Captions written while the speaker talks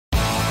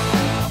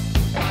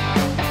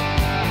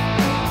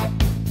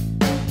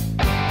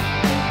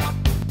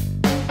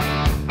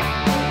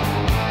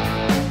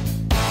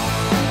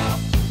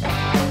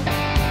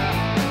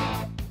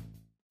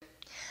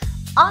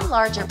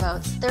larger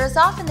boats, there is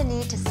often the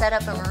need to set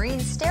up a marine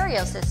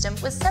stereo system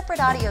with separate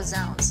audio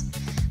zones.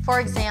 For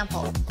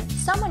example,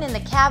 someone in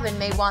the cabin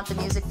may want the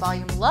music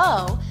volume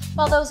low,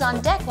 while those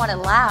on deck want it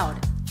loud.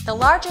 The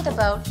larger the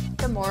boat,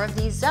 the more of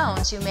these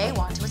zones you may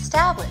want to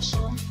establish.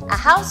 A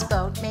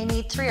houseboat may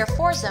need 3 or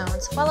 4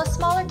 zones, while a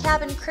smaller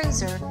cabin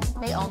cruiser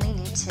may only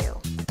need 2.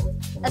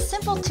 A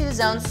simple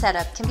 2-zone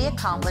setup can be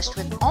accomplished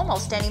with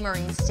almost any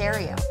marine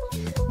stereo.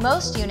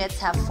 Most units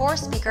have 4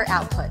 speaker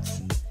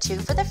outputs, 2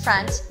 for the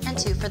front and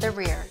 2 for the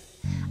rear.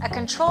 A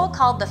control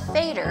called the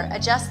fader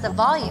adjusts the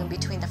volume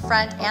between the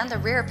front and the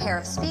rear pair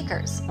of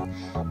speakers.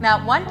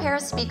 Mount one pair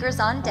of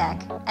speakers on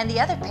deck and the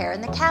other pair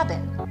in the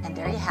cabin, and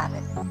there you have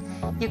it.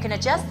 You can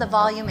adjust the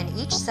volume in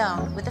each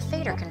zone with the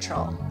fader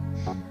control.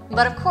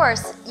 But of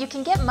course, you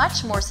can get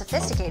much more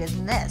sophisticated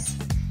than this.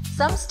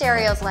 Some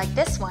stereos like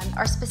this one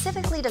are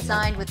specifically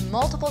designed with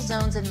multiple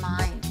zones in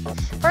mind.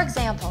 For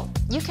example,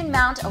 you can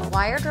mount a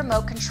wired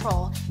remote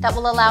control that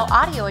will allow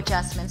audio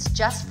adjustments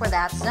just for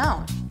that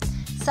zone.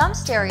 Some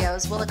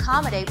stereos will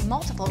accommodate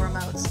multiple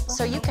remotes,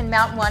 so you can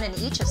mount one in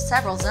each of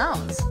several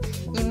zones.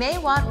 You may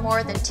want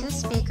more than 2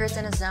 speakers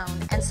in a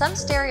zone, and some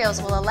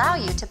stereos will allow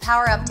you to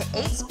power up to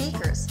 8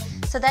 speakers,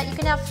 so that you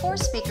can have 4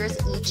 speakers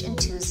each in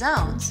 2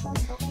 zones.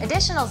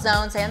 Additional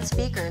zones and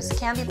speakers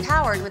can be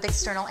powered with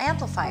external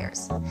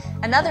amplifiers.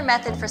 Another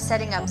method for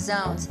setting up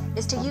zones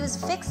is to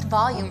use fixed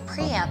volume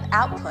preamp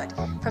output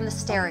from the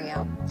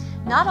stereo.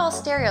 Not all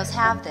stereos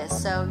have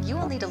this, so you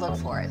will need to look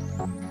for it.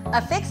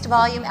 A fixed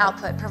volume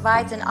output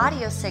provides an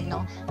audio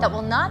signal that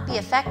will not be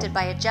affected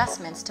by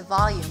adjustments to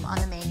volume on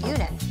the main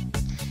unit.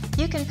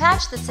 You can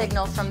patch the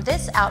signal from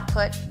this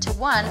output to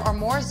 1 or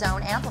more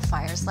zone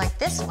amplifiers like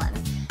this one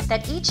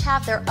that each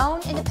have their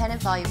own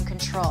independent volume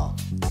control.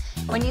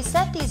 When you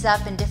set these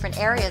up in different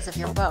areas of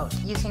your boat,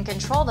 you can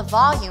control the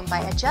volume by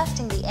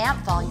adjusting the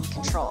amp volume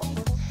control.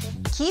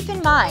 Keep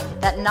in mind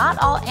that not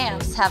all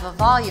amps have a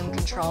volume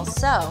control,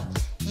 so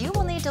you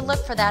will need to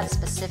look for that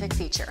specific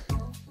feature.